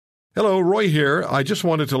Hello, Roy here. I just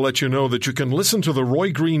wanted to let you know that you can listen to The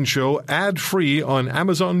Roy Green Show ad-free on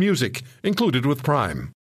Amazon Music, included with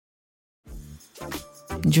Prime.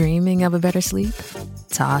 Dreaming of a better sleep?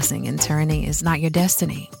 Tossing and turning is not your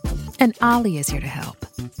destiny. And Ollie is here to help.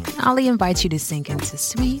 Ollie invites you to sink into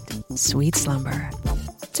sweet, sweet slumber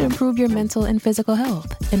to improve your mental and physical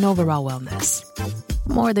health and overall wellness.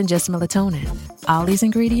 More than just melatonin, Ollie's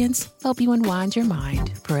ingredients help you unwind your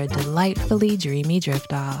mind for a delightfully dreamy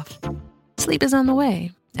drift off. Sleep is on the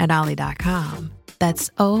way at Ollie.com. That's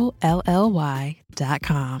OLLY.com.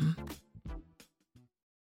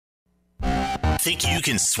 Think you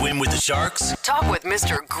can swim with the sharks? Talk with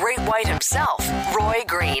Mr. Great White himself, Roy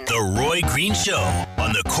Green. The Roy Green Show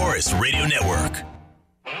on the Chorus Radio Network.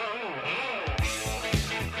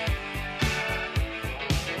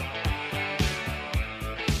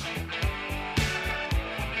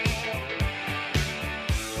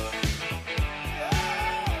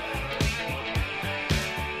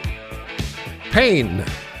 Pain,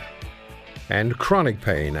 and chronic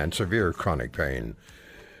pain, and severe chronic pain.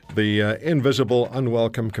 The invisible,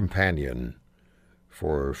 unwelcome companion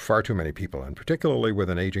for far too many people, and particularly with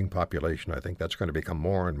an aging population. I think that's going to become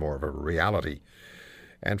more and more of a reality.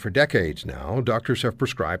 And for decades now, doctors have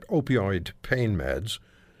prescribed opioid pain meds,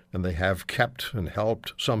 and they have kept and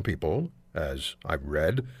helped some people, as I've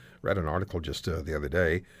read an article just the other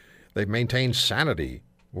day. They've maintained sanity,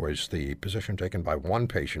 was the position taken by one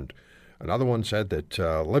patient. Another one said that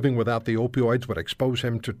living without the opioids would expose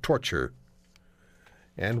him to torture.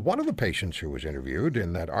 And one of the patients who was interviewed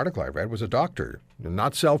in that article I read was a doctor,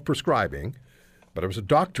 not self-prescribing, but it was a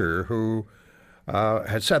doctor who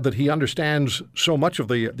had said that he understands so much of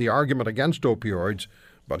the argument against opioids,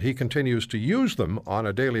 but he continues to use them on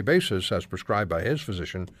a daily basis as prescribed by his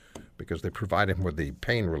physician because they provide him with the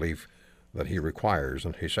pain relief that he requires.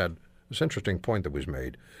 And he said, this interesting point that was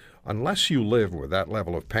made, unless you live with that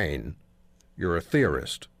level of pain, you're a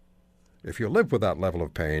theorist. If you live with that level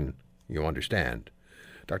of pain, you understand.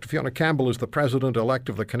 Dr. Fiona Campbell is the president-elect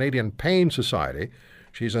of the Canadian Pain Society.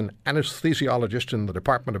 She's an anesthesiologist in the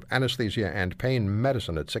Department of Anesthesia and Pain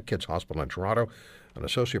Medicine at Sick Kids Hospital in Toronto, an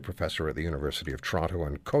associate professor at the University of Toronto,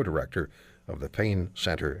 and co-director of the Pain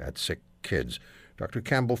Centre at Sick Kids. Dr.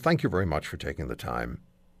 Campbell, thank you very much for taking the time.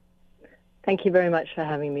 Thank you very much for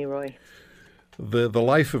having me, Roy. The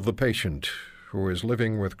life of the patient who is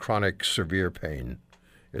living with chronic severe pain.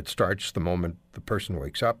 It starts the moment the person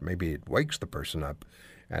wakes up. Maybe it wakes the person up,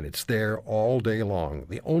 and it's there all day long.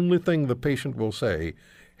 The only thing the patient will say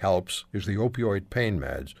helps is the opioid pain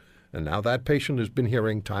meds. And now that patient has been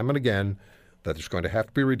hearing time and again that it's going to have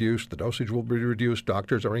to be reduced. The dosage will be reduced.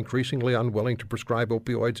 Doctors are increasingly unwilling to prescribe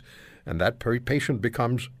opioids, and that patient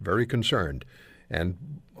becomes very concerned.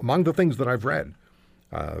 And among the things that I've read,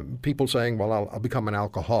 people saying, well, I'll become an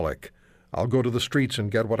alcoholic. I'll go to the streets and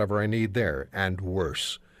get whatever I need there, and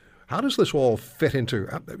worse. How does this all fit into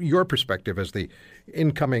your perspective as the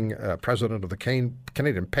incoming president of the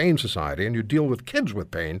Canadian Pain Society, and you deal with kids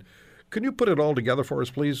with pain? Can you put it all together for us,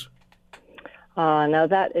 please? Now,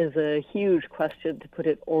 that is a huge question to put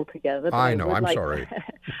it all together. I know, I'm sorry.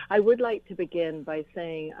 I would like to begin by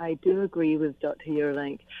saying I do agree with Dr.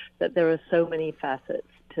 Yearlink that there are so many facets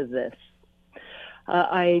to this.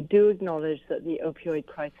 I do acknowledge that the opioid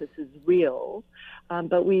crisis is real,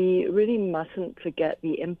 but we really mustn't forget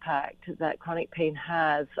the impact that chronic pain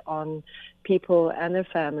has on people and their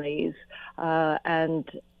families. And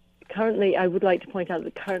currently, I would like to point out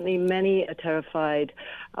that currently many are terrified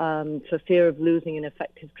for fear of losing an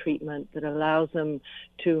effective treatment that allows them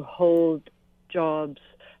to hold jobs,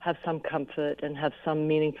 have some comfort, and have some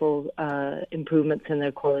meaningful improvements in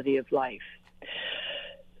their quality of life.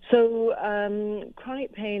 So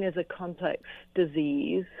chronic pain is a complex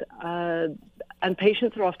disease, and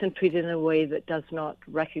patients are often treated in a way that does not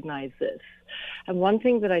recognize this. And one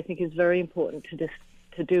thing that I think is very important to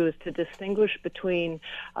do is to distinguish between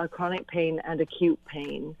chronic pain and acute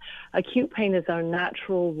pain. Acute pain is our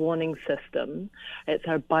natural warning system. It's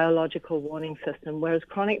our biological warning system, whereas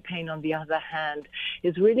chronic pain, on the other hand,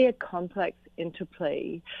 is really a complex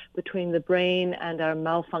interplay between the brain and our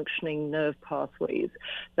malfunctioning nerve pathways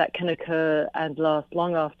that can occur and last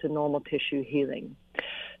long after normal tissue healing.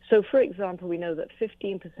 So, for example, we know that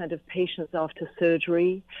 15% of patients after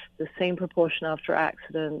surgery, the same proportion after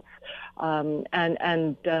accidents,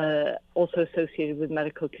 and also associated with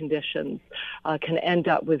medical conditions, can end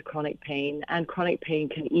up with chronic pain, and chronic pain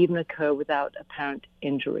can even occur without apparent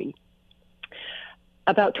injury.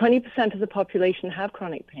 About 20% of the population have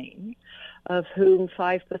chronic pain, of whom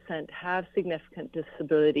 5% have significant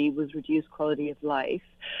disability with reduced quality of life.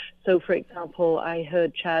 So, for example, I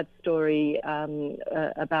heard Chad's story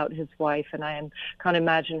about his wife, and I can't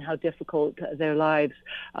imagine how difficult their lives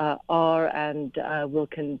are and will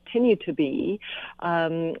continue to be.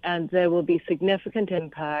 And there will be significant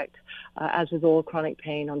impact, as with all chronic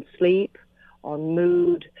pain, on sleep, on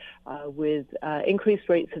mood, with increased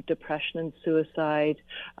rates of depression and suicide,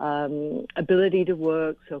 ability to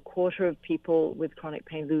work. So a quarter of people with chronic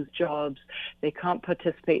pain lose jobs. They can't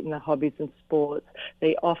participate in their hobbies and sports.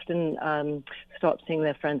 They often stop seeing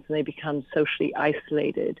their friends and they become socially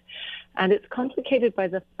isolated. And it's complicated by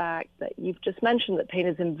the fact that you've just mentioned that pain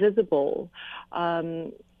is invisible.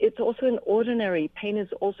 It's also pain is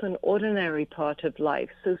also an ordinary part of life.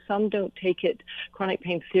 So some don't take chronic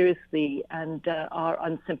pain seriously and are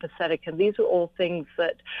unsympathetic. And these are all things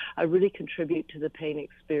that really contribute to the pain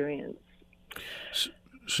experience.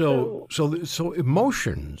 So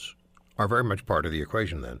emotions are very much part of the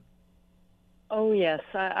equation then. Oh, yes.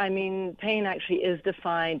 I mean, pain actually is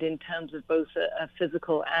defined in terms of both a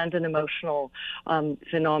physical and an emotional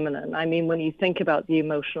phenomenon. I mean, when you think about the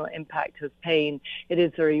emotional impact of pain, it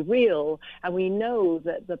is very real. And we know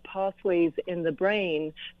that the pathways in the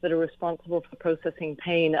brain that are responsible for processing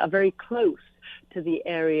pain are very close to the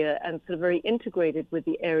area and sort of very integrated with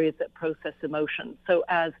the areas that process emotions. So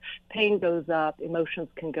as pain goes up, emotions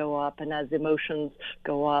can go up, and as emotions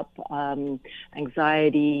go up,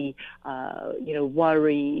 anxiety,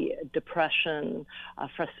 worry, depression,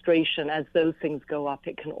 frustration, as those things go up,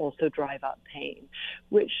 it can also drive up pain.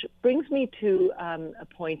 Which brings me to a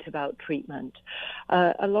point about treatment.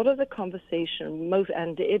 A lot of the conversation,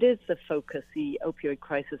 and it is the focus, the opioid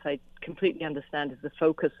crisis, I completely understand, is the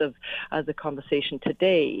focus of the conversation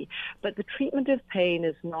today. But the treatment of pain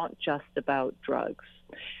is not just about drugs.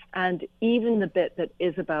 And even the bit that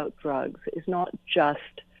is about drugs is not just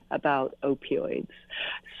about opioids.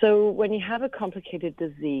 So when you have a complicated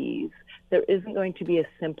disease, there isn't going to be a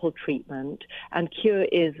simple treatment, and cure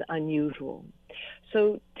is unusual.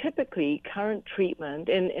 So typically, current treatment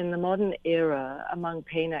in the modern era among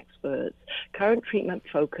pain experts, current treatment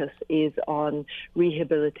focus is on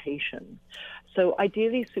rehabilitation. So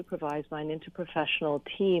ideally supervised by an interprofessional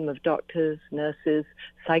team of doctors, nurses,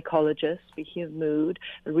 psychologists, speaking of mood,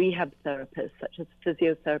 rehab therapists, such as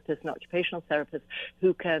physiotherapists and occupational therapists,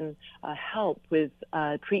 who can help with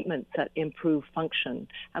treatments that improve function.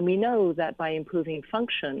 And we know that by improving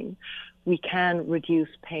function, we can reduce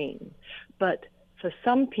pain. But for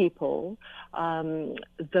some people,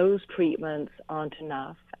 those treatments aren't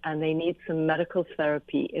enough, and they need some medical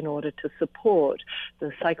therapy in order to support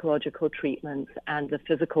the psychological treatments and the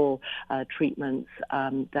physical treatments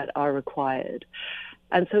that are required.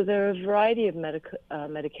 And so there are a variety of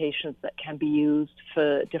medications that can be used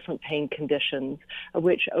for different pain conditions, of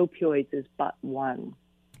which opioids is but one.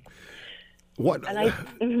 What?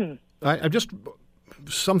 And I just...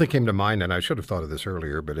 Something came to mind, and I should have thought of this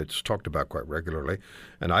earlier, but it's talked about quite regularly.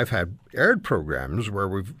 And I've had aired programs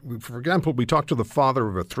where for example, we talked to the father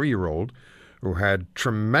of a 3-year-old who had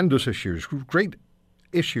tremendous issues, great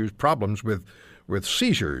issues, problems with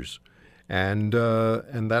seizures. And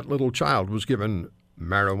that little child was given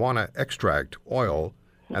marijuana extract oil,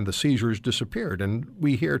 and the seizures disappeared. And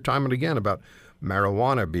we hear time and again about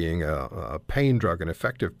marijuana being a pain drug, an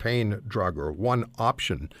effective pain drug, or one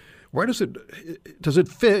option. Where does it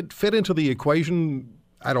fit into the equation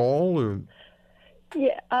at all? Or?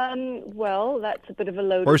 Yeah, well, that's a bit of a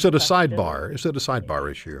loaded Or is it a question. sidebar? Is it a sidebar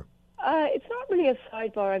issue? It's not really a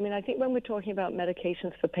sidebar. I mean, I think when we're talking about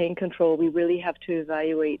medications for pain control, we really have to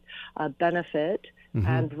evaluate benefit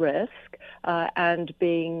and risk, and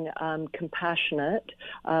being compassionate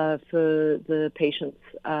for the patients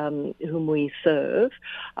whom we serve.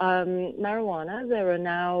 Marijuana, there are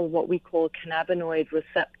now what we call cannabinoid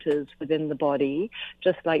receptors within the body,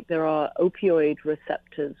 just like there are opioid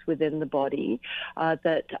receptors within the body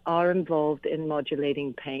that are involved in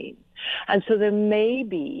modulating pain. And so there may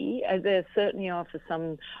be, there certainly are for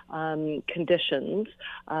some conditions,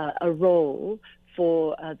 a role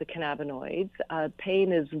for the cannabinoids.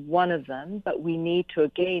 Pain is one of them, but we need to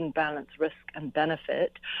again balance risk and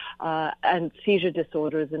benefit. And seizure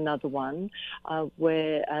disorder is another one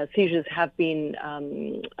where seizures have been,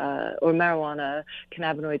 or marijuana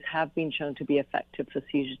cannabinoids have been shown to be effective for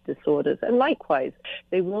seizure disorders. And likewise,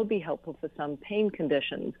 they will be helpful for some pain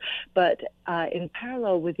conditions. But in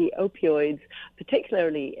parallel with the opioids,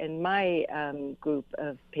 particularly in my group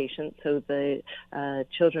of patients, so the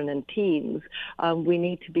children and teens, we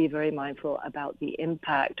need to be very mindful about the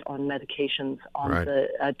impact on medications on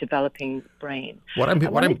the developing brain. What I'm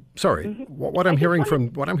hearing from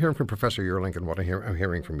Professor Yearlink and what I'm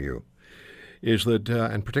hearing from you is that,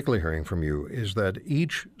 and particularly hearing from you, is that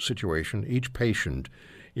each situation, each patient,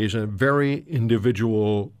 is a very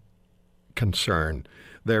individual concern.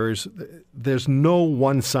 There's no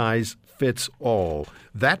one size fits all.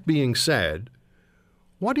 That being said,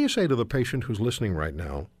 what do you say to the patient who's listening right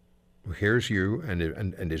now, who hears you and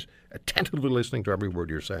is attentively listening to every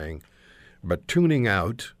word you're saying, but tuning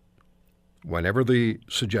out whenever the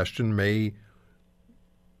suggestion may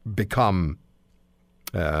become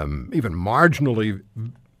even marginally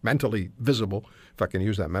mentally visible, if I can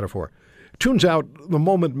use that metaphor, tunes out the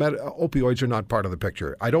moment opioids are not part of the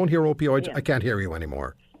picture. I don't hear opioids. Yeah. I can't hear you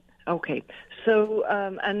anymore. Okay. So,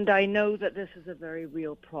 and I know that this is a very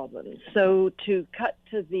real problem. So to cut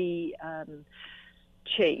to the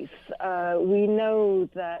chase, we know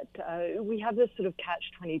that we have this sort of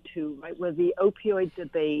catch-22, right, where the opioid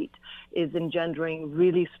debate is engendering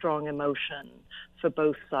really strong emotion for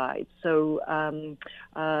both sides. So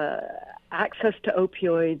access to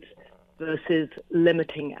opioids versus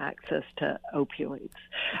limiting access to opioids.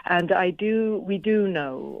 And we do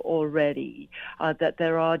know already that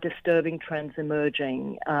there are disturbing trends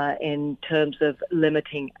emerging in terms of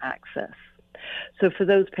limiting access. So for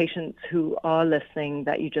those patients who are listening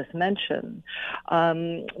that you just mentioned,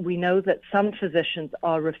 we know that some physicians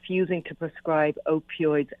are refusing to prescribe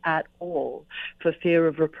opioids at all for fear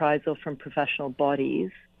of reprisal from professional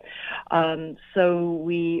bodies. So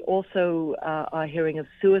we also are hearing of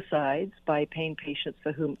suicides by pain patients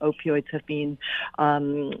for whom opioids have been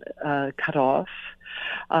cut off.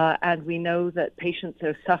 And we know that patients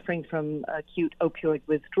are suffering from acute opioid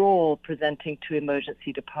withdrawal presenting to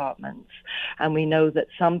emergency departments. And we know that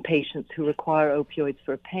some patients who require opioids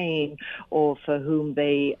for pain or for whom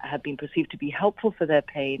they have been perceived to be helpful for their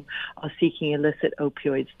pain are seeking illicit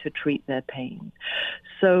opioids to treat their pain.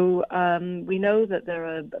 So we know that there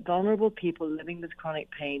are vulnerable people living with chronic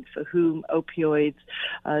pain for whom opioids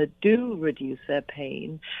do reduce their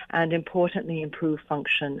pain and, importantly, improve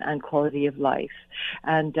function and quality of life.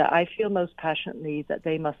 And I feel most passionately that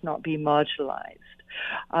they must not be marginalized.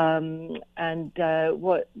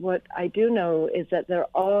 What I do know is that there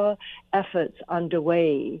are efforts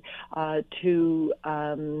underway to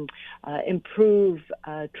improve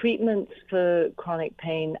treatments for chronic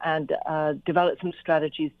pain and develop some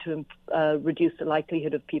strategies to reduce the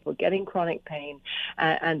likelihood of people getting chronic pain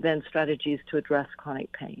and then strategies to address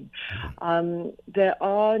chronic pain. There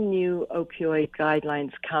are new opioid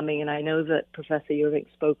guidelines coming, and I know that Professor Yearlink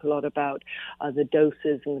spoke a lot about the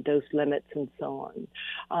doses and the dose limits and so on.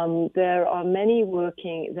 There are many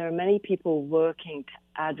people working to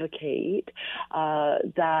advocate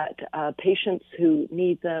that patients who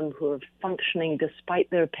need them, who are functioning despite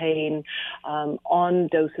their pain on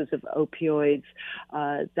doses of opioids,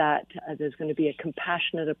 that there's going to be a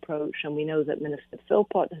compassionate approach. And we know that Minister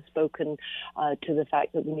Philpott has spoken to the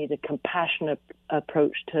fact that we need a compassionate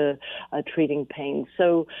approach to treating pain.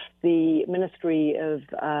 So the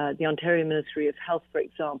the Ontario Ministry of Health, for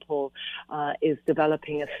example, is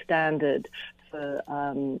developing a standard for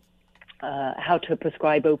how to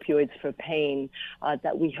prescribe opioids for pain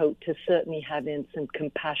that we hope to certainly have in some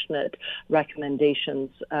compassionate recommendations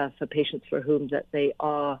for patients for whom that they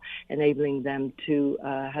are enabling them to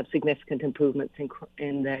have significant improvements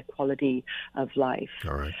in their quality of life.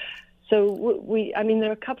 All right. So there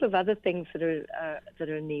are a couple of other things that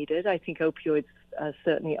are needed. I think opioids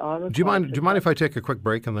certainly are required. Do you mind if I take a quick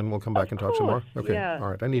break and then we'll come back and talk some more? Okay. Yeah. All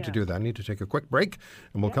right. I need to do that. I need to take a quick break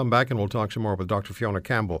and we'll come back and we'll talk some more with Dr. Fiona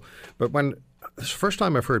Campbell. But this is the first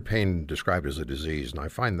time I've heard pain described as a disease, and I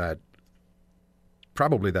find that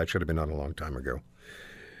probably that should have been done a long time ago.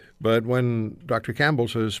 But when Dr. Campbell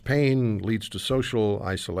says pain leads to social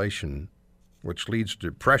isolation, which leads to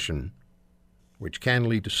depression, which can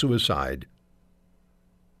lead to suicide,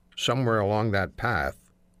 somewhere along that path,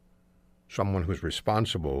 someone who's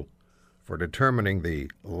responsible for determining the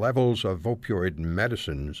levels of opioid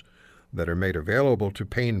medicines that are made available to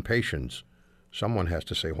pain patients, someone has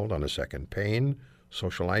to say, hold on a second, pain,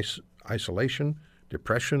 social isolation,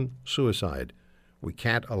 depression, suicide. We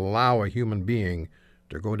can't allow a human being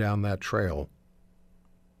to go down that trail.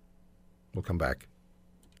 We'll come back.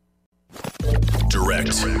 Direct,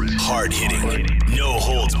 hard-hitting, no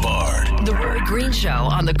holds barred. The Roy Green Show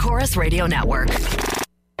on the Chorus Radio Network.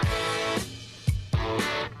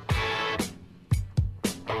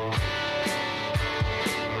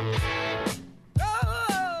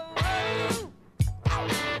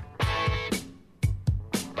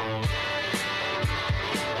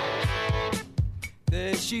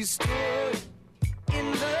 She stood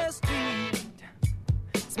in the street,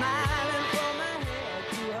 smiling from her head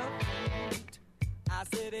to her feet. I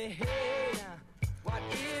said, hey, now, what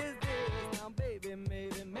is this? Now, baby,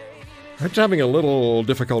 maybe. It's having a little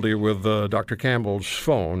difficulty with Dr. Campbell's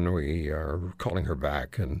phone. We are calling her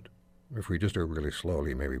back, and if we just do it really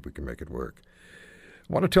slowly, maybe we can make it work.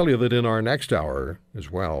 I want to tell you that in our next hour as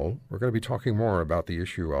well, we're going to be talking more about the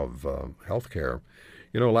issue of health care.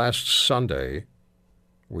 You know, last Sunday,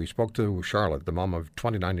 we spoke to Charlotte, the mom of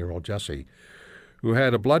 29-year-old Jesse, who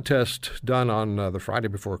had a blood test done on the Friday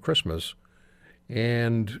before Christmas,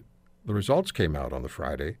 and the results came out on the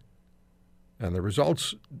Friday, and the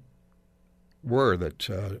results were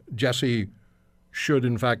that Jesse should,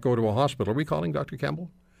 in fact, go to a hospital. Are we calling Dr. Campbell?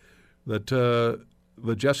 That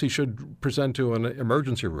Jesse should present to an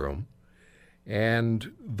emergency room,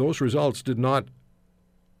 and those results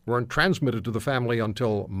weren't transmitted to the family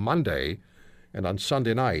until Monday, and on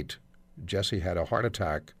Sunday night, Jesse had a heart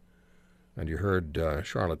attack, and you heard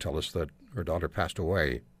Charlotte tell us that her daughter passed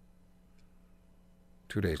away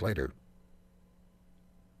 2 days later.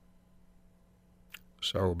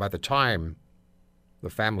 So by the time the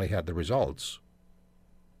family had the results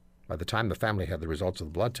of the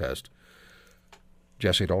blood test,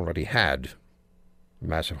 Jessie had already had a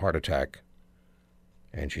massive heart attack,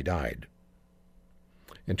 and she died.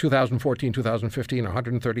 In 2014-2015,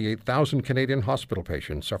 138,000 Canadian hospital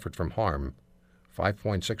patients suffered from harm,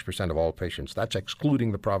 5.6% of all patients. That's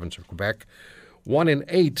excluding the province of Quebec. 1 in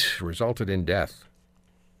 8 resulted in death.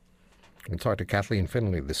 We'll talk to Kathleen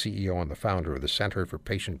Finley, the CEO and the founder of the Centre for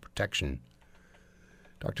Patient Protection.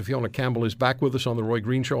 Dr. Fiona Campbell is back with us on the Roy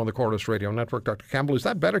Green Show on the Corus Radio Network. Dr. Campbell, is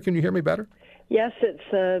that better? Can you hear me better? Yes, it's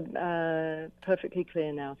perfectly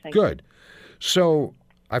clear now. Thank you. Good. So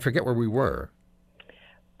I forget where we were.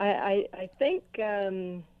 I think,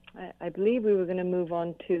 I believe we were going to move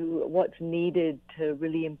on to what's needed to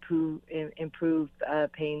really improve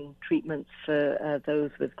pain treatments for those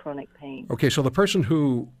with chronic pain. Okay, so the person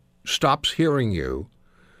who stops hearing you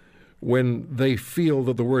when they feel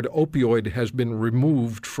that the word opioid has been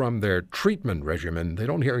removed from their treatment regimen, they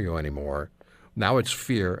don't hear you anymore. Now it's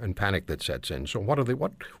fear and panic that sets in. So where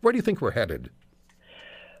do you think we're headed?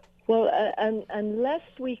 Well, unless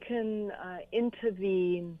we can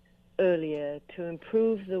intervene earlier to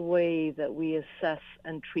improve the way that we assess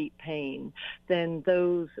and treat pain, then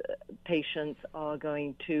those patients are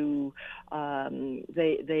going to,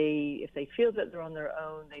 if they feel that they're on their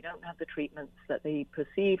own, they don't have the treatments that they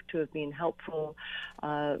perceive to have been helpful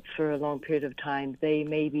for a long period of time, they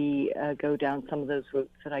maybe go down some of those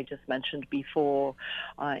routes that I just mentioned before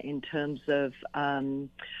in terms of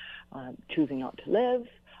choosing not to live,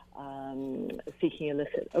 seeking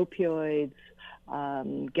illicit opioids,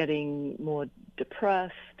 getting more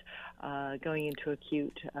depressed, going into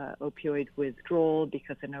acute opioid withdrawal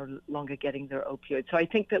because they're no longer getting their opioids. So I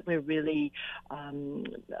think that we're really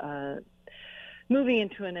moving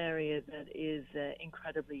into an area that is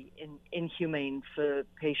incredibly inhumane for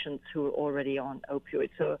patients who are already on opioids.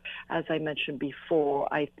 So as I mentioned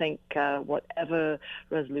before, I think whatever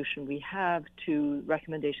resolution we have to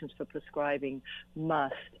recommendations for prescribing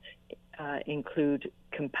must include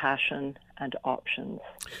compassion and options.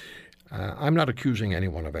 I'm not accusing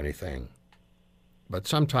anyone of anything, but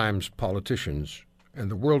sometimes politicians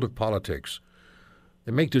and the world of politics,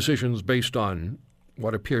 they make decisions based on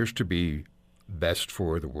what appears to be best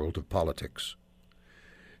for the world of politics.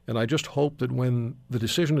 And I just hope that when the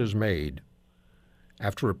decision is made,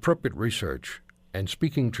 after appropriate research and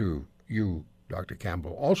speaking to you, Dr.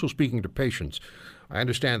 Campbell, also speaking to patients, I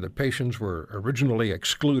understand that patients were originally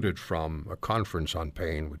excluded from a conference on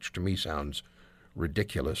pain, which to me sounds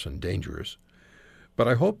ridiculous and dangerous. But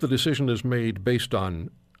I hope the decision is made based on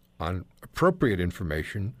appropriate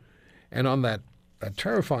information and on that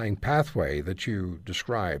terrifying pathway that you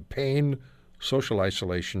describe: pain, social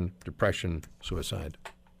isolation, depression, suicide.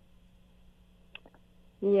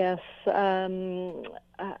 Yes, I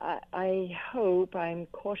hope, I'm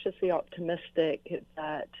cautiously optimistic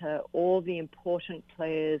that all the important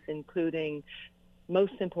players, including,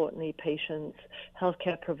 most importantly, patients,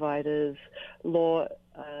 healthcare providers, law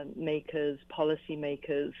makers, policy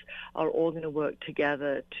makers, are all going to work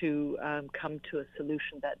together to come to a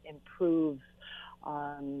solution that improves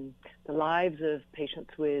the lives of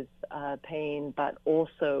patients with pain, but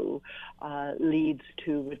also leads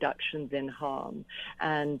to reductions in harm.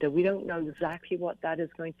 And we don't know exactly what that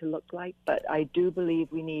is going to look like, but I do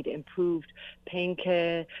believe we need improved pain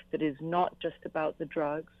care that is not just about the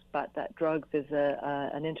drugs, but that drugs is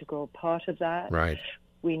an integral part of that. Right.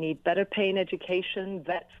 We need better pain education.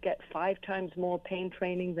 Vets get 5 times more pain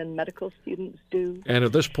training than medical students do. And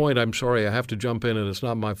at this point, I'm sorry, I have to jump in, and it's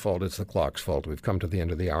not my fault. It's the clock's fault. We've come to the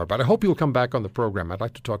end of the hour. But I hope you'll come back on the program. I'd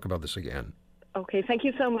like to talk about this again. Okay, thank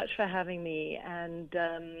you so much for having me. And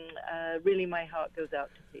really, my heart goes out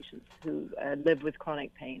to patients who live with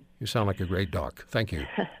chronic pain. You sound like a great doc. Thank you.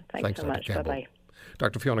 Thanks so Dr. much. Campbell. Bye-bye.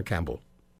 Dr. Fiona Campbell.